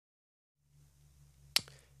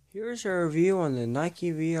Here's a review on the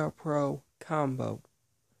Nike VR Pro Combo.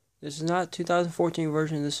 This is not 2014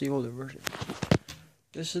 version, this is the older version.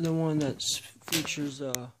 This is the one that features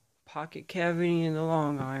a pocket cavity in the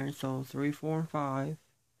long iron, so 3, 4, and 5.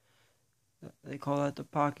 They call that the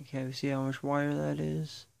pocket cavity. See how much wider that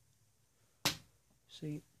is?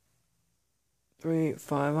 See? 3,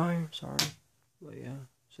 5 iron, sorry. But yeah,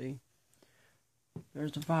 see?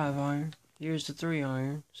 There's the 5 iron. Here's the 3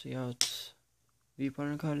 iron. See how it's deep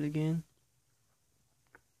undercut it again?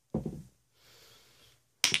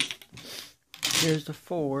 Here's the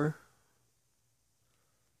 4.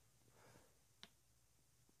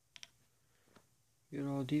 Get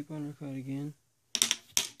all deep undercut again.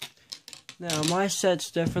 Now my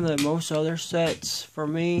set's different than most other sets. For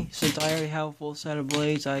me, since I already have a full set of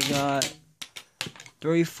blades, I got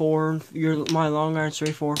 3, 4, my long irons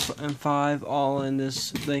 3, 4, and 5 all in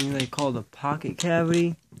this thing they call the pocket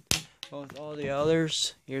cavity. Both all the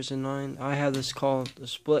others, here's a 9. I have this called the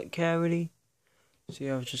split cavity. See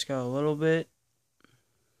how it's just got a little bit.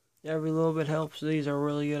 Every little bit helps. These are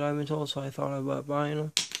really good, I've been told, so I thought about buying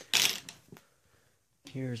them.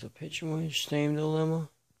 Here's a pitching wedge, same dilemma.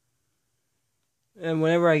 And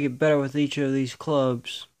whenever I get better with each of these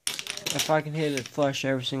clubs, if I can hit it flush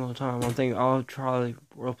every single time, I'm thinking I'll try to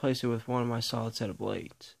replace it with one of my solid set of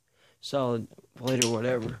blades. Solid blade or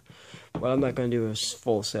whatever. But I'm not going to do a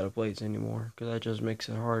full set of blades anymore, because that just makes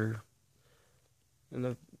it harder. And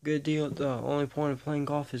the good deal, the only point of playing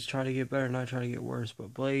golf is try to get better, not try to get worse.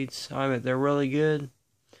 But blades, I mean, they're really good.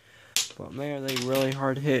 But man, they're really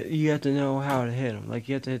hard to hit. You have to know how to hit them. Like,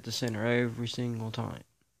 you have to hit the center every single time.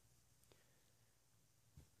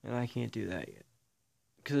 And I can't do that yet,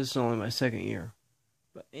 because it's only my second year.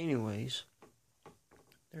 But anyways,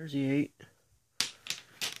 there's the 8.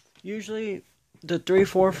 Usually the 3,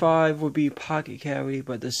 4, 5 would be pocket cavity,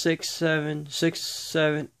 but the 6,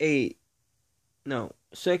 7, 8, no,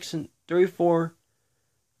 6 and 3, 4,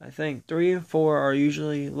 I think 3 and 4 are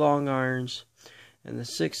usually long irons, and the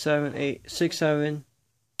 6, 7, 8, 6, 7,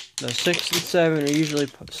 the 6 and 7 are usually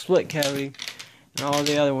split cavity, and all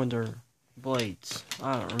the other ones are blades.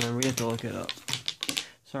 I don't remember, you have to look it up.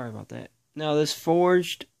 Sorry about that. Now this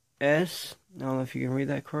forged S, I don't know if you can read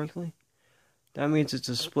that correctly. That means it's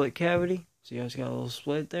a split cavity. See how it's got a little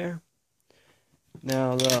split there?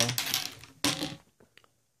 Now the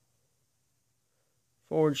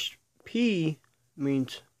forged P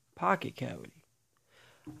means pocket cavity.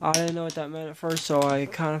 I didn't know what that meant at first, so I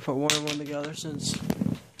kind of put one and one together, since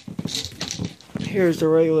here's the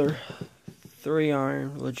regular 3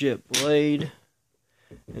 iron legit blade,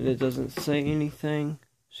 and it doesn't say anything.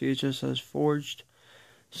 See, it just says forged.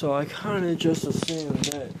 So I kind of just assumed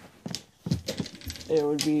that it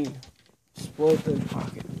would be split in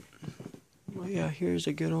pocket. Well, yeah, here's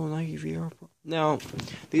a good old Nike VR Pro. Now,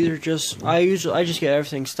 these are just, I just get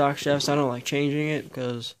everything stock shafts. I don't like changing it,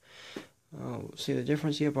 because see the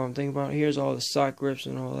difference here, but I'm thinking about it. Here's all the stock grips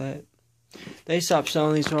and all that. They stopped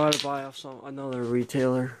selling these, so I had to buy off another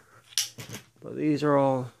retailer. But these are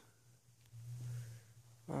all,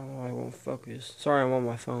 oh, I won't focus. Sorry, I'm on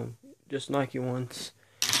my phone. Just Nike ones.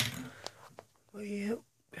 But yep,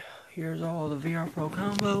 here's all the VR Pro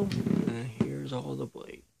Combo, and here's all the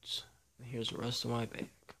blades. And here's the rest of my bag.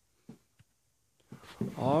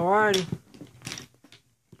 Alrighty.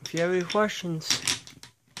 If you have any questions,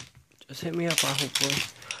 just hit me up, hopefully.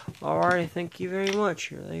 Alrighty, thank you very much.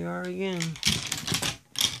 Here they are again.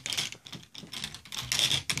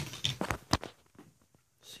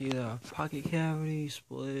 See the pocket cavity,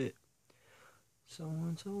 split, so on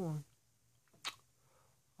and so on.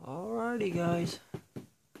 Alrighty, guys.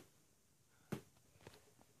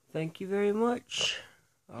 Thank you very much.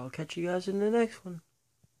 I'll catch you guys in the next one.